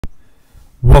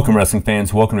Welcome, wrestling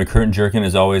fans. Welcome to Curtain Jerkin.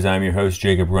 As always, I'm your host,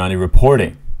 Jacob Grondy,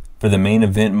 reporting for the Main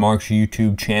Event Marks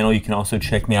YouTube channel. You can also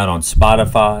check me out on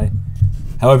Spotify.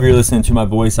 However you're listening to my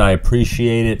voice, I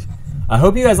appreciate it. I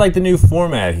hope you guys like the new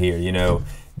format here,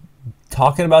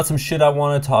 talking about some shit I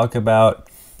want to talk about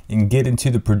and get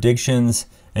into the predictions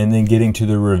and then getting to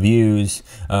the reviews.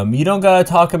 You don't got to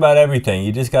talk about everything.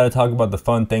 You just got to talk about the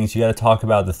fun things. You got to talk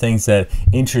about the things that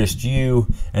interest you,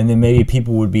 and then maybe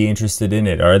people would be interested in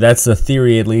it. Or that's the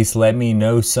theory, at least. Let me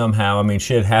know somehow. I mean,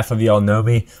 shit, half of y'all know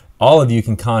me. All of you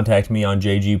can contact me on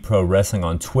JG Pro Wrestling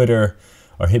on Twitter,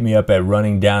 or hit me up at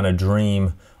Running Down a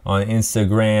Dream on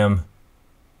Instagram.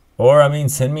 Or,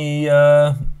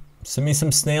 send me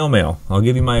some snail mail. I'll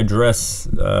give you my address.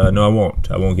 No, I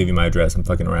won't. I won't give you my address. I'm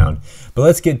fucking around. But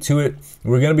let's get to it.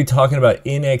 We're going to be talking about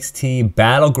NXT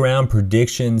Battleground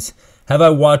predictions. Have I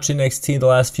watched NXT the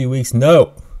last few weeks?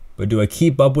 No. But do I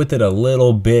keep up with it a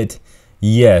little bit?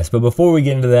 Yes. But before we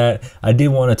get into that, I did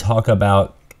want to talk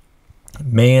about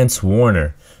Mance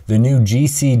Warner, the new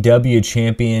GCW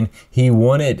champion. He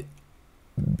won it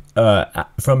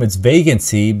from its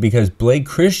vacancy because Blake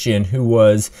Christian, who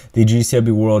was the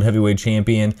GCW World Heavyweight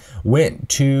Champion, went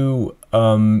to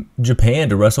Japan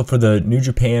to wrestle for the New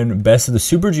Japan Best of the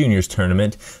Super Juniors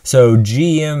tournament. So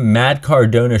GM Matt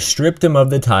Cardona stripped him of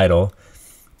the title,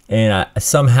 and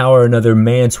somehow or another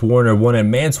Mance Warner won it.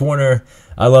 Mance Warner,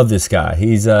 I love this guy.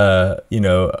 He's got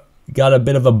a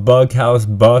bit of a bughouse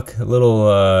buck, a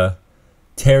little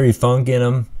Terry Funk in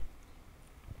him.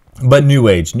 But new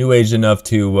age enough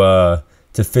to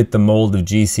fit the mold of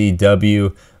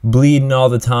GCW, bleeding all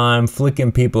the time,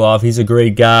 flicking people off. He's a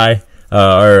great guy,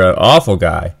 or an awful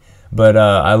guy, but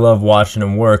I love watching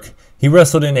him work. He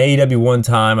wrestled in AEW one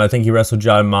time. I think he wrestled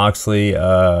John Moxley,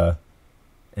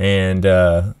 and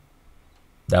that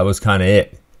was kind of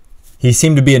it. He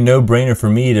seemed to be a no-brainer for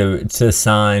me to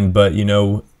sign, but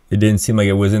it didn't seem like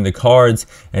it was in the cards,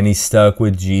 and he stuck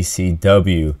with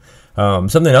GCW.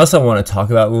 Something else I want to talk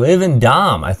about, Liv and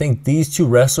Dom. I think these two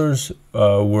wrestlers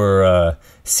were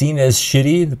seen as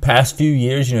shitty the past few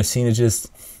years, seen as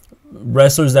just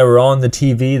wrestlers that were on the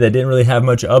TV that didn't really have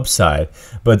much upside.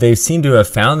 But they seem to have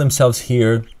found themselves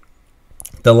here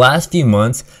the last few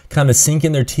months, kind of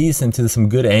sinking their teeth into some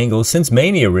good angles, since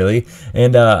Mania, really.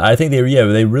 And I think they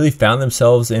really found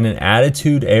themselves in an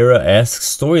Attitude Era-esque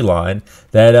storyline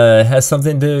that has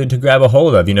something to grab a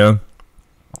hold of,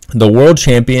 The world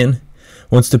champion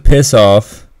wants to piss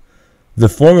off the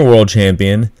former world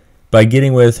champion by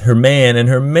getting with her man, and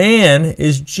her man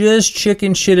is just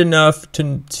chicken shit enough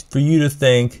for you to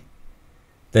think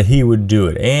that he would do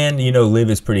it. And, Liv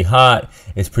is pretty hot.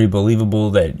 It's pretty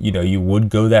believable that, you would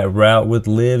go that route with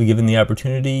Liv given the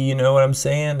opportunity, you know what I'm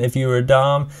saying, if you were a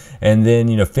Dom. And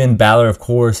then, Finn Balor, of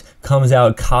course, comes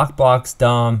out, cockblocks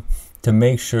Dom to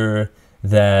make sure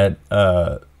that,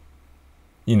 the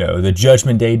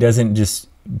Judgment Day doesn't just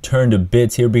turn to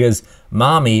bits here, because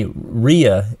Mommy,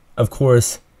 Rhea, of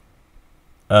course,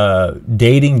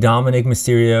 dating Dominic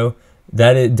Mysterio.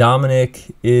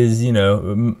 Dominic is,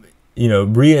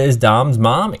 Rhea is Dom's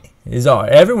mommy.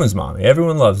 Everyone's mommy.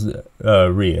 Everyone loves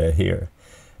Rhea here.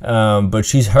 But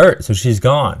she's hurt, so she's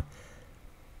gone.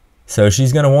 So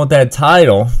she's going to want that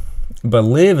title, but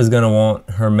Liv is going to want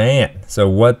her man. So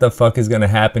what the fuck is going to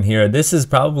happen here? This is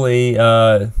probably...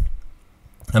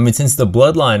 since the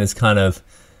bloodline has kind of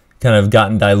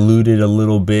gotten diluted a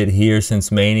little bit here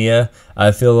since Mania,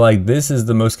 I feel like this is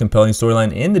the most compelling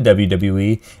storyline in the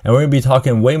WWE, and we're going to be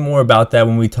talking way more about that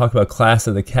when we talk about Clash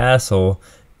of the Castle.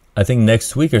 I think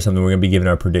next week or something we're going to be giving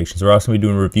our predictions. We're also going to be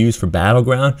doing reviews for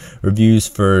Battleground, reviews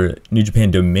for New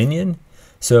Japan Dominion.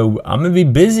 So I'm going to be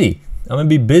busy.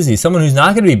 Someone who's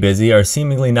not going to be busy, or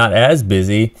seemingly not as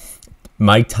busy,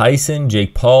 Mike Tyson,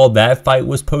 Jake Paul, that fight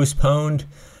was postponed.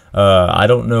 I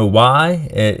don't know why.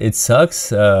 It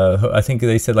sucks. I think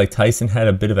they said Tyson had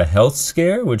a bit of a health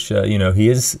scare, which he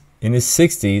is in his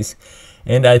 60s,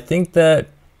 and I think that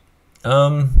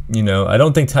I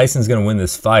don't think Tyson's going to win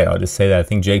this fight. I'll just say that I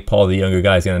think Jake Paul, the younger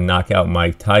guy, is going to knock out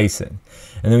Mike Tyson.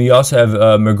 And then we also have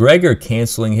McGregor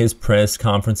canceling his press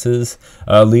conferences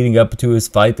leading up to his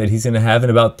fight that he's going to have in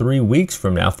about 4 weeks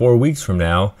from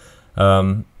now,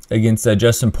 against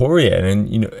Justin Poirier.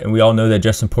 And we all know that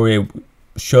Justin Poirier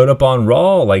showed up on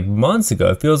Raw months ago.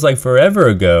 It feels like forever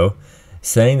ago,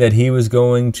 saying that he was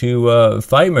going to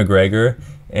fight McGregor,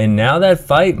 and now that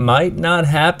fight might not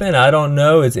happen. I don't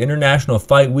know. It's International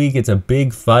Fight Week. It's a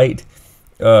big fight.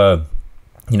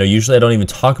 Usually I don't even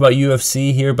talk about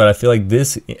UFC here, but I feel like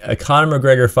this Conor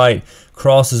McGregor fight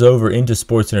crosses over into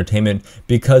sports entertainment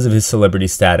because of his celebrity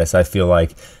status. I feel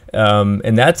like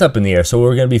and that's up in the air. So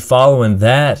we're going to be following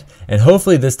that, and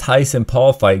hopefully this Tyson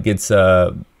Paul fight gets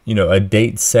a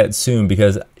date set soon,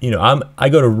 because I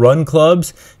go to run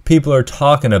clubs, people are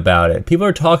talking about it. People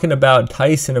are talking about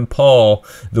Tyson and Paul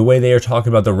the way they are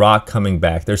talking about The Rock coming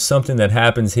back. There's something that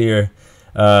happens here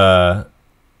that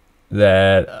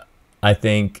I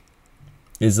think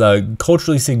is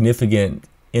culturally significant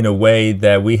in a way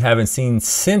that we haven't seen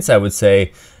since, I would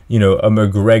say, a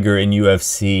McGregor in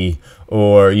UFC,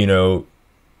 or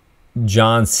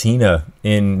John Cena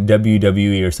in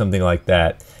WWE or something like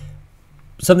that.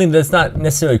 Something that's not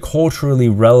necessarily culturally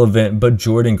relevant, but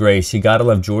Jordynne Grace. You got to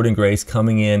love Jordynne Grace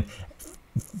coming in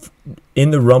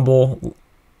the Rumble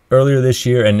earlier this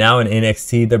year, and now in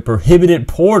NXT, the prohibited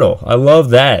portal. I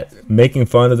love that. Making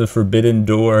fun of the forbidden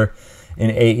door in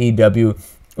AEW,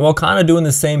 while kind of doing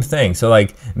the same thing. So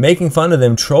like making fun of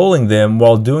them, trolling them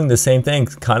while doing the same thing,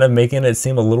 kind of making it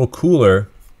seem a little cooler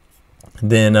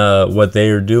than what they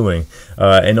are doing,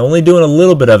 and only doing a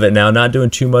little bit of it now, not doing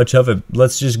too much of it.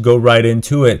 Let's just go right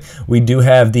into it. We do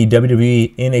have the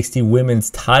WWE NXT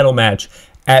Women's title match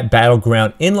at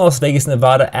Battleground in Las Vegas,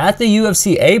 Nevada, at the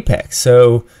UFC Apex.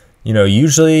 So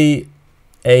usually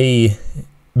a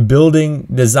building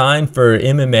designed for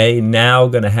MMA, now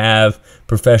going to have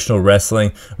professional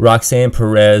wrestling. Roxanne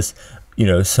Perez,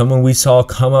 someone we saw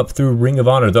come up through Ring of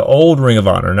Honor, the old Ring of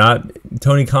Honor, not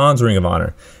Tony Khan's Ring of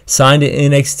Honor, signed to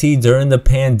NXT during the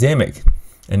pandemic,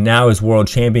 and now is world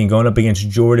champion, going up against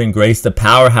Jordynne Grace, the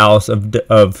powerhouse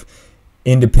of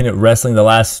independent wrestling the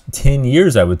last 10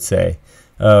 years, I would say.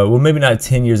 Well, maybe not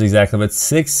 10 years exactly, but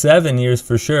 6-7 years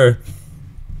for sure.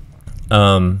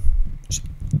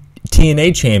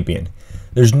 TNA champion.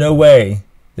 There's no way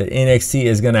that NXT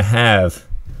is going to have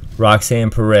Roxanne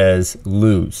Perez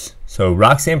lose. So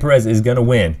Roxanne Perez is going to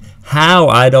win. How?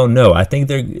 I don't know. I think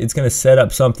it's going to set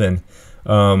up something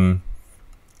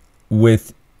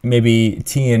with maybe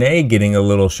TNA getting a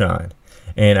little shine.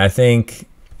 And I think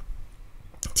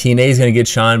TNA is going to get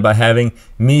shine by having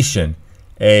Mishin,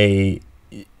 a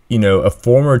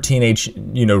former teenage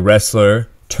wrestler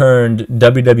turned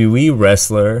WWE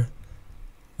wrestler,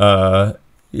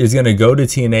 is going to go to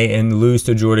TNA and lose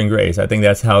to Jordynne Grace. I think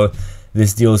that's how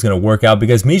this deal is going to work out,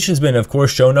 because Misha's been, of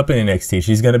course, shown up in NXT.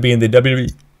 She's going to be in the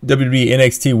WWE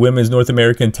NXT Women's North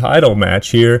American title match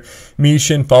here.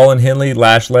 Mishin, Fallon Henley,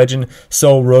 Lash Legend,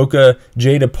 Sol Roca,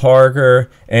 Jada Parker,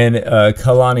 and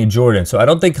Kalani Jordan. So I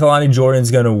don't think Kalani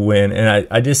Jordan's going to win, and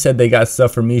I just said they got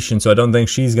stuff for Mishin, so I don't think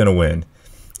she's going to win.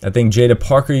 I think Jada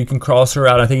Parker, you can cross her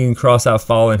out. I think you can cross out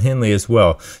Fallon Henley as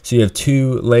well. So you have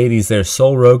two ladies there,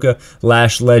 Sol Roca,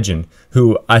 Lash Legend,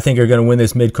 who I think are going to win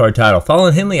this mid-card title.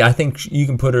 Fallon Henley, I think you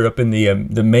can put her up in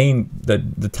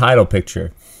the title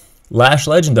picture. Lash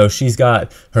Legend, though, she's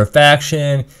got her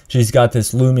faction. She's got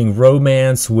this looming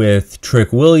romance with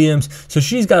Trick Williams. So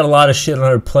she's got a lot of shit on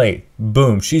her plate.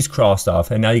 Boom, she's crossed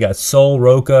off. And now you got Sol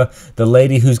Roca, the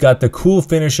lady who's got the cool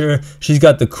finisher. She's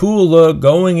got the cool look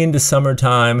going into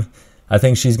summertime. I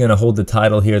think she's going to hold the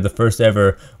title here. The first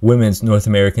ever women's North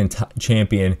American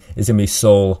champion is going to be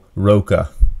Sol Roca.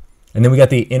 And then we got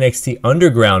the NXT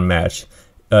Underground match.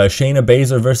 Shayna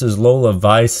Baszler versus Lola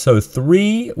Vice. So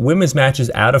 3 women's matches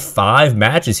out of 5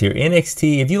 matches here.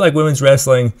 NXT, if you like women's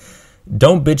wrestling,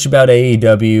 don't bitch about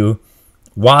AEW.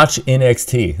 Watch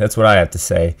NXT. That's what I have to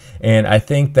say. And I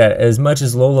think that as much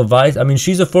as Lola Vice, I mean,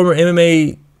 she's a former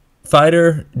MMA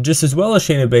fighter just as well as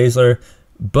Shayna Baszler,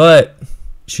 but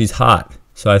she's hot.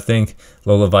 So I think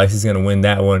Lola Vice is going to win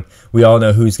that one. We all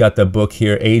know who's got the book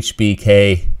here,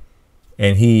 HBK,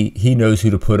 and he knows who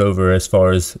to put over as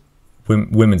far as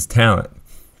women's talent.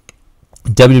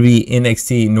 WWE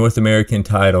NXT North American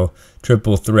title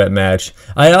triple threat match.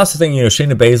 I also think,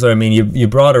 Shayna Baszler, I mean, you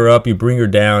brought her up, you bring her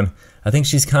down. I think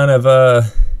she's kind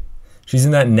of she's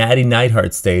in that Natty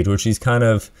Neidhart stage where she's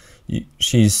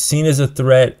seen as a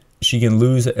threat. She can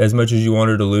lose as much as you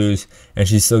want her to lose, and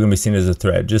she's still going to be seen as a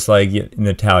threat, just like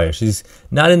Natalya. She's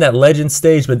not in that legend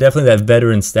stage, but definitely that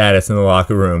veteran status in the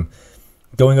locker room.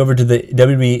 Going over to the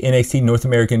WWE NXT North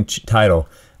American title.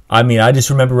 I mean, I just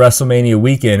remember WrestleMania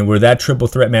weekend where that triple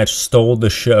threat match stole the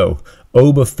show.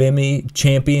 Oba Femi,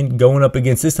 champion, going up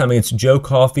against, this time against Joe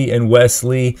Coffey and Wes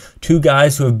Lee. 2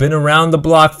 guys who have been around the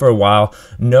block for a while,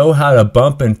 know how to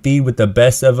bump and feed with the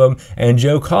best of them. And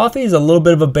Joe Coffey is a little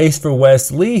bit of a base for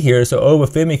Wes Lee here, so Oba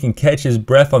Femi can catch his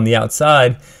breath on the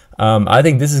outside. I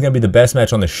think this is going to be the best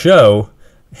match on the show,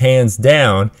 hands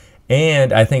down.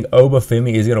 And I think Oba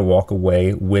Femi is going to walk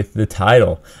away with the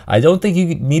title. I don't think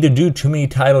you need to do too many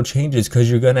title changes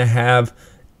because you're going to have,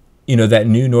 that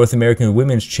new North American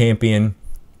Women's Champion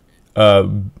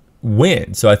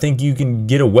win. So I think you can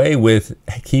get away with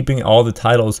keeping all the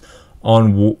titles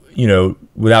on,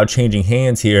 without changing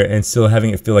hands here and still having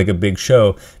it feel like a big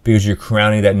show because you're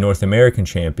crowning that North American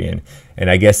champion. And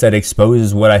I guess that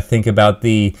exposes what I think about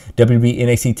the WWE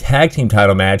NXT Tag Team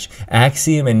title match,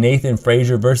 Axiom and Nathan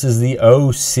Frazier versus the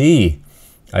OC.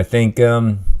 I think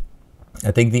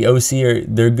the OC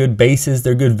they're good bases,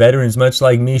 they're good veterans, much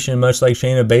like Misha, much like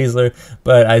Shayna Baszler,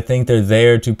 but I think they're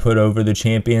there to put over the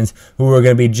champions who are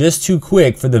going to be just too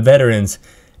quick for the veterans.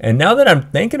 And now that I'm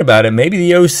thinking about it, maybe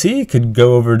the OC could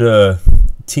go over to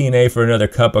TNA for another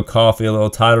cup of coffee, a little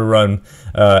title run,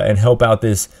 and help out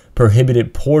this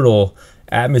prohibited portal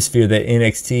atmosphere that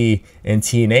NXT and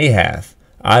TNA have.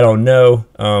 I don't know.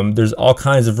 There's all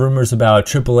kinds of rumors about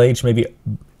Triple H maybe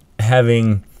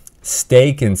having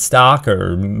stake and stock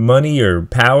or money or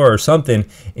power or something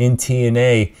in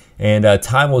TNA, and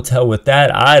time will tell with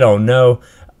that. I don't know.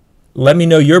 Let me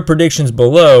know your predictions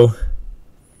below,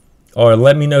 or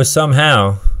let me know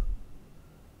somehow.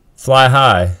 Fly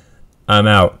high. I'm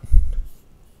out.